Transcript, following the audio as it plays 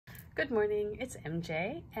Good morning, it's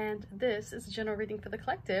MJ, and this is a general reading for the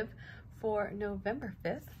collective for November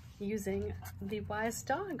 5th using the Wise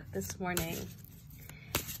Dog this morning.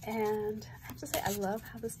 And I have to say, I love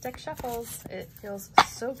how this deck shuffles. It feels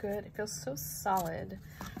so good. It feels so solid.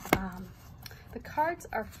 The cards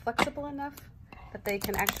are flexible enough that they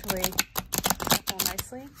can actually shuffle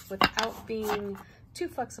nicely without being too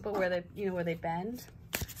flexible where they bend.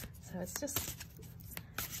 So it's just,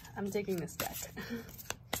 I'm digging this deck.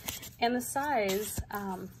 And the size,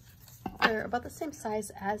 they're about the same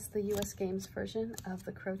size as the US Games version of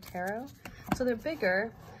the Crow Tarot. So they're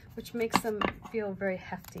bigger, which makes them feel very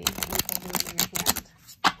hefty when you hold them in your hand.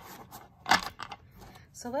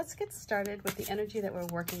 So let's get started with the energy that we're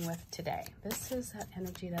working with today. This is that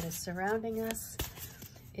energy that is surrounding us.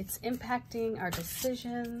 It's impacting our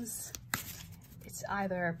decisions. It's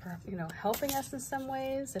either, helping us in some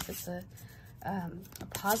ways, if it's a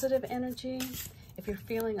positive energy. If you're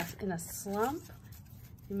feeling in a slump,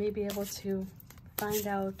 you may be able to find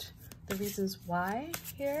out the reasons why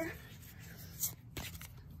here.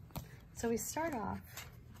 So we start off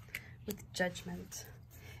with Judgment.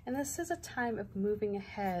 And this is a time of moving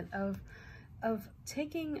ahead, of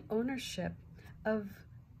taking ownership, of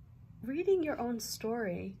reading your own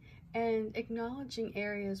story and acknowledging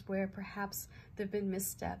areas where perhaps there have been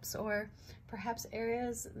missteps, or perhaps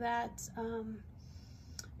areas that,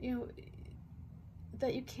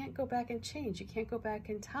 that you can't go back and change. You can't go back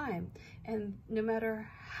in time. And no matter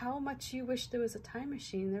how much you wish there was a time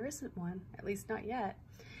machine, there isn't one, at least not yet.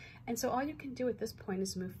 And so all you can do at this point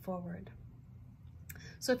is move forward.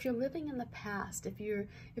 So if you're living in the past, if you're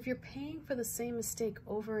paying for the same mistake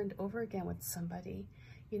over and over again with somebody,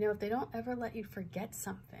 if they don't ever let you forget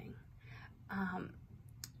something,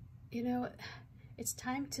 it's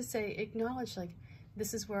time to say, acknowledge, like,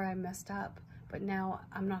 this is where I messed up, but now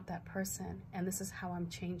I'm not that person, and this is how I'm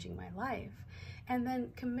changing my life. And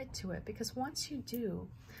then commit to it, because once you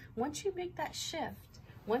make that shift,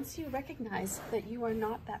 once you recognize that you are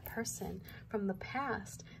not that person from the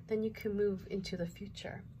past, then you can move into the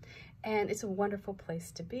future. And it's a wonderful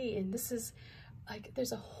place to be. And this is like,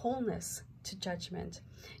 there's a wholeness to Judgment.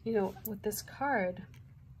 With this card,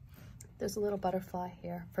 there's a little butterfly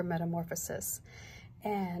here for metamorphosis.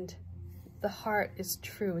 And the heart is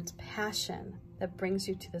true. It's passion that brings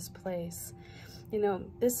you to this place.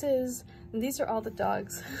 These are all the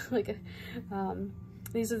dogs,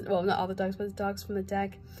 these are, well, not all the dogs, but the dogs from the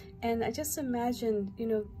deck. And I just imagine,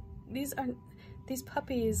 these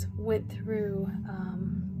puppies went through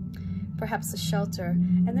perhaps a shelter,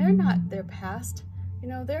 and they're not their past.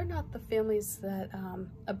 They're not the families that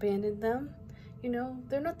abandoned them.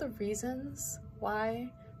 They're not the reasons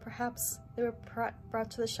why perhaps they were brought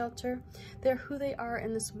to the shelter. They're who they are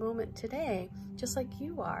in this moment today, just like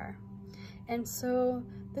you are. And so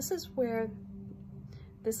this is where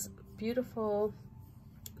this beautiful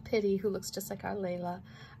Pitty, who looks just like our Layla,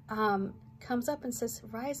 comes up and says,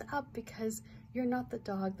 rise up, because you're not the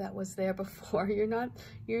dog that was there before. You're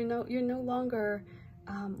no longer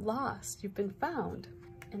lost. You've been found.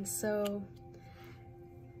 And so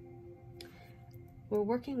we're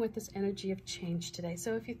working with this energy of change today.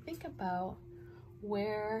 So if you think about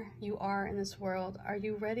where you are in this world, are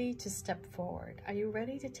you ready to step forward? Are you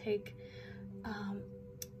ready to take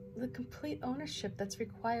the complete ownership that's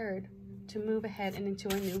required to move ahead and into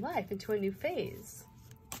a new life, into a new phase?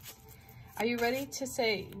 Are you ready to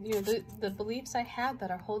say, the beliefs I had that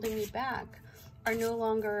are holding me back are no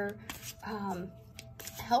longer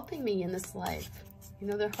helping me in this life?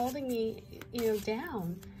 They're holding me,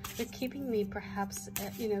 down. They're keeping me perhaps,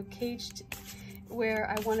 caged where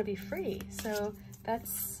I want to be free. So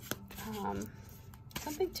that's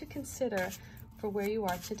something to consider for where you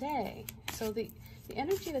are today. So the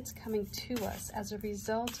energy that's coming to us as a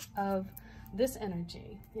result of this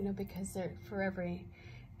energy, because for every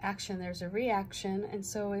action, there's a reaction. And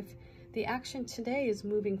so if the action today is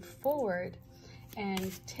moving forward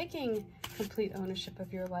and taking complete ownership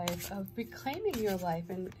of your life, of reclaiming your life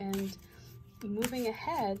and moving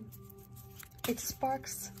ahead, it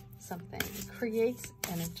sparks something, it creates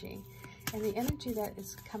energy. And the energy that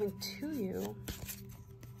is coming to you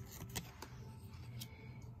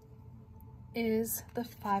is the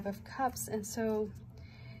Five of Cups. And so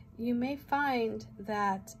you may find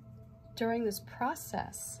that during this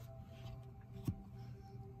process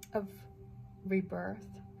of rebirth,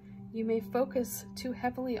 you may focus too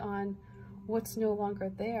heavily on what's no longer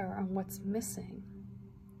there, on what's missing.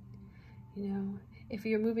 If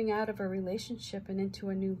you're moving out of a relationship and into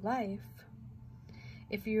a new life,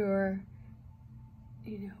 if you're,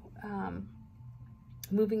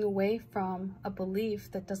 moving away from a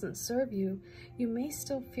belief that doesn't serve you, you may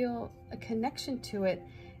still feel a connection to it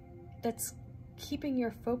that's keeping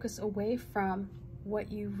your focus away from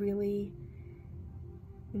what you really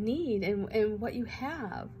need and what you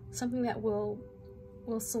have, something that will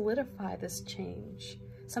solidify this change,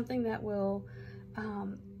 something that will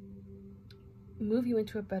move you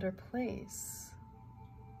into a better place.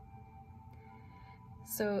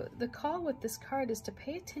 So the call with this card is to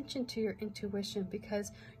pay attention to your intuition,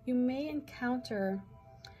 because you may encounter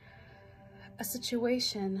a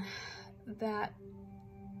situation that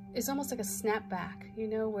is almost like a snapback, you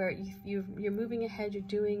know, where you're moving ahead, you're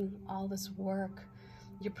doing all this work,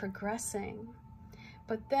 you're progressing,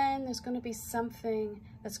 but then there's going to be something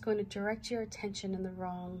that's going to direct your attention in the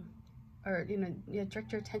wrong, or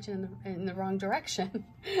direct your attention in the wrong direction.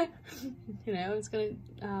 You know, it's going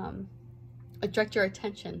to direct your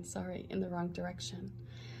attention, sorry, in the wrong direction.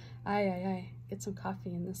 Get some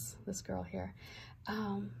coffee in this girl here.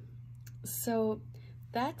 So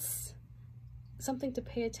that's something to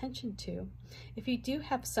pay attention to. If you do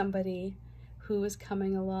have somebody who is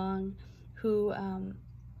coming along who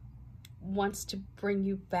wants to bring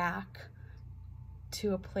you back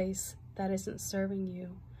to a place that isn't serving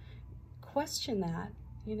you, question that.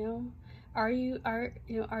 You know, are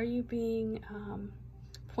you being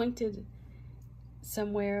pointed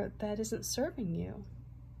somewhere that isn't serving you?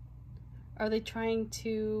 Are they trying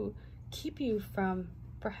to keep you from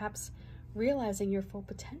perhaps realizing your full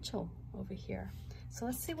potential over here? So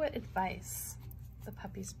let's see what advice the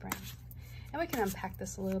puppies bring. And we can unpack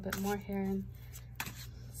this a little bit more here and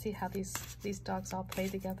see how these dogs all play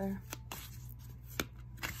together.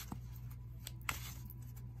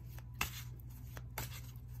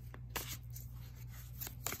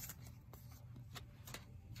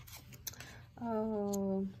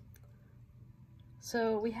 Oh,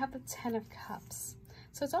 so we have the 10 of Cups.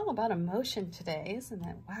 So it's all about emotion today, isn't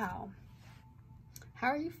it? Wow. How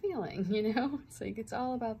are you feeling? You know, so it's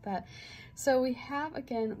all about that. So we have,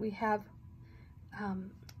 again,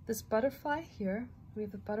 this butterfly here. We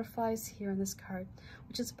have the butterflies here in this card,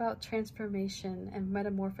 which is about transformation and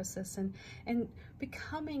metamorphosis and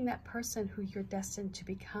becoming that person who you're destined to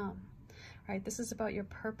become, right? This is about your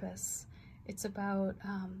purpose. It's about,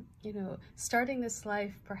 starting this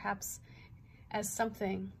life perhaps as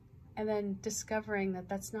something, and then discovering that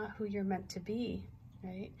that's not who you're meant to be,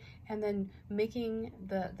 right? And then making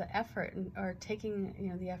the effort, or taking,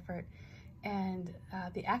 the effort and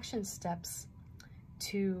the action steps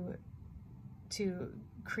to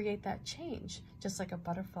create that change, just like a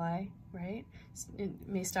butterfly, right? It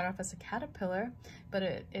may start off as a caterpillar, but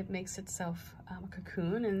it makes itself a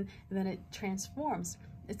cocoon, and then it transforms.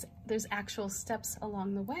 There's actual steps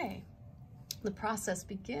along the way. The process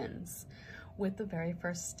begins with the very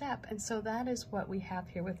first step. And so that is what we have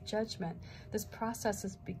here with Judgment. This process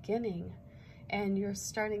is beginning, and you're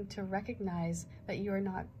starting to recognize that you're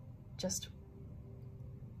not just,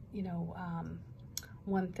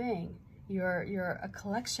 one thing. You're a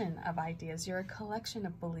collection of ideas. You're a collection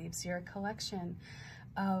of beliefs. You're a collection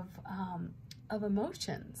of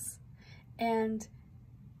emotions. And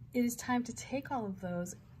it is time to take all of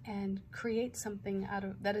those and create something out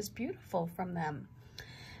of that is beautiful from them.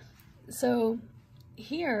 So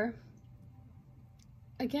here,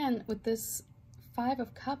 again, with this 5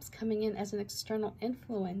 of Cups coming in as an external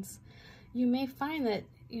influence, you may find that,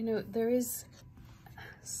 there is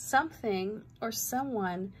something or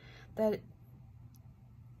someone that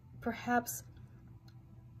perhaps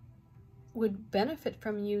would benefit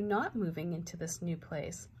from you not moving into this new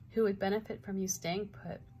place, who would benefit from you staying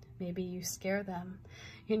put. Maybe you scare them,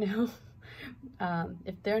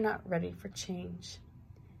 if they're not ready for change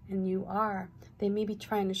and you are, they may be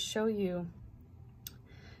trying to show you,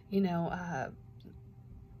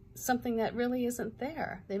 something that really isn't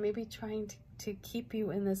there. They may be trying to keep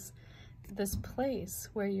you in this place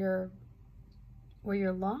where you're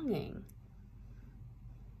longing.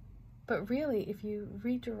 But really, if you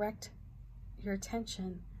redirect your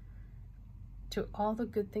attention to all the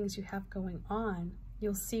good things you have going on,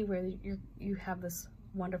 you'll see where you have this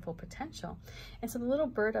wonderful potential. And so the little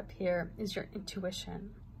bird up here is your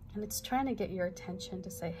intuition, and it's trying to get your attention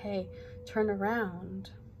to say, hey, turn around,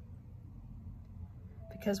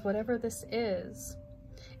 because whatever this is,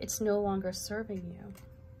 it's no longer serving you.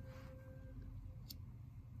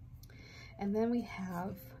 And then we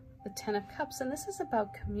have the 10 of Cups, and this is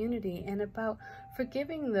about community and about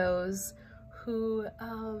forgiving those who,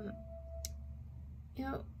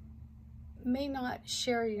 may not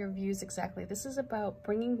share your views exactly. This is about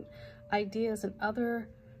bringing ideas and other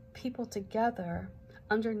people together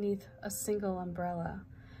underneath a single umbrella,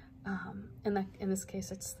 in this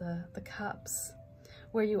case, it's the cups,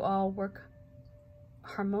 where you all work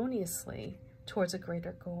harmoniously towards a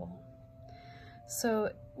greater goal.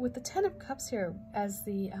 So with the 10 of Cups here as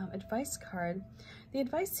the advice card, the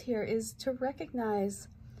advice here is to recognize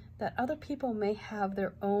that other people may have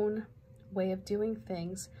their own way of doing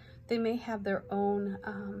things. They may have their own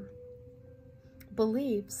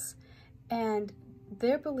beliefs, and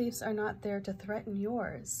their beliefs are not there to threaten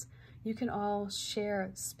yours. You can all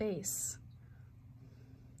share space.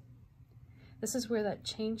 This is where that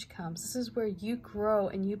change comes. This is where you grow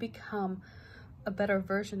and you become a better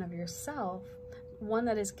version of yourself, one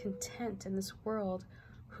that is content in this world,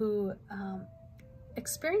 who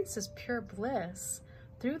experiences pure bliss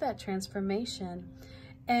through that transformation.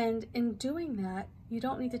 And in doing that, you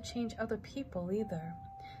don't need to change other people either.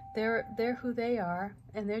 They're who they are,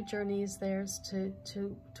 and their journey is theirs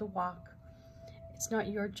to walk. It's not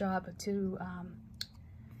your job to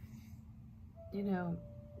you know,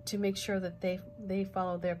 to make sure that they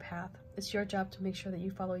follow their path. It's your job to make sure that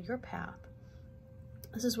you follow your path.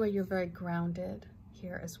 This is where you're very grounded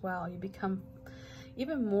here as well. You become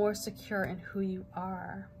even more secure in who you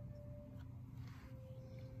are.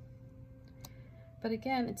 But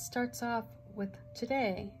again, it starts off with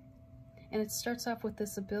today. And it starts off with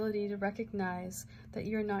this ability to recognize that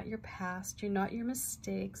you're not your past, you're not your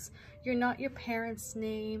mistakes, you're not your parents'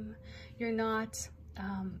 name, you're not,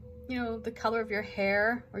 you know, the color of your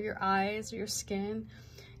hair or your eyes or your skin.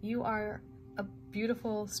 You are a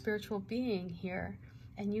beautiful spiritual being here,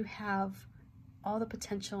 and you have all the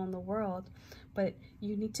potential in the world, but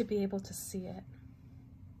you need to be able to see it.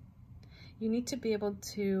 You need to be able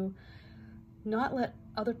to not let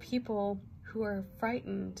other people who are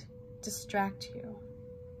frightened distract you,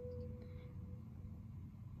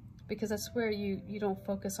 because that's where you don't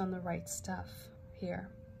focus on the right stuff here.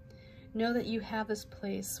 Know that you have this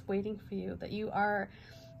place waiting for you, that you are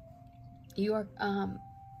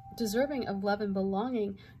deserving of love and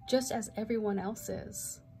belonging just as everyone else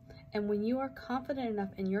is. And when you are confident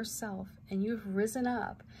enough in yourself, and you've risen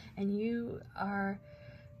up, and you are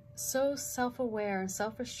so self-aware and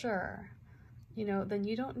self-assured, you know, then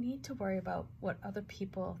you don't need to worry about what other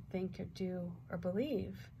people think or do or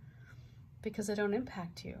believe, because they don't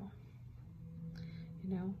impact you.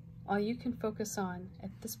 You know, all you can focus on at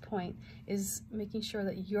this point is making sure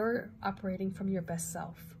that you're operating from your best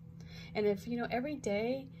self. And if, you know, every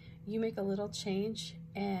day you make a little change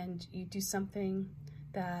and you do something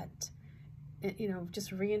that, you know,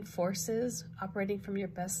 just reinforces operating from your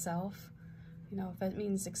best self, you know, if that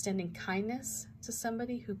means extending kindness to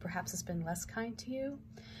somebody who perhaps has been less kind to you,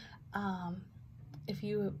 if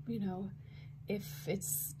you know, if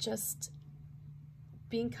it's just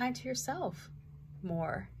being kind to yourself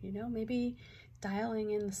more, you know, maybe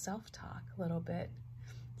dialing in the self-talk a little bit,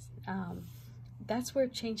 that's where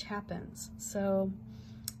change happens. So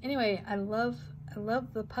anyway, I love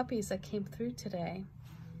the puppies that came through today.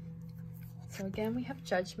 So again, we have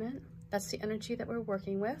Judgment. That's the energy that we're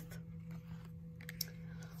working with.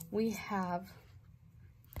 We have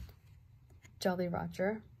Jolly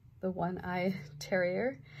Roger, the one-eyed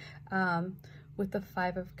terrier, with the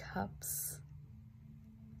 5 of Cups.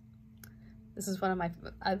 This is one of my,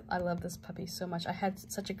 I love this puppy so much. I had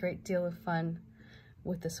such a great deal of fun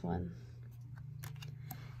with this one.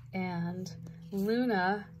 And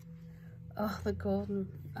Luna, oh, the golden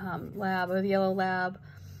lab, or the yellow lab,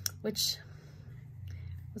 which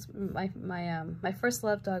was my first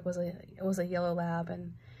love dog was a yellow lab,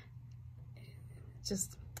 and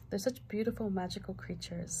just, they're such beautiful, magical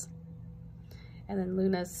creatures. And then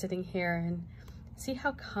Luna's sitting here, and see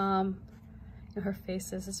how calm, you know, her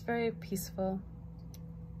face is. It's very peaceful.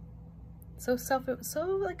 So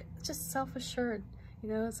like just self-assured. You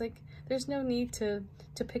know, it's like there's no need to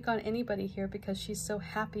pick on anybody here, because she's so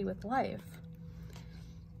happy with life.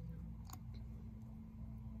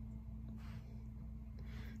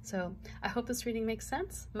 So I hope this reading makes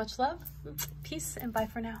sense. Much love, peace, and bye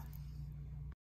for now.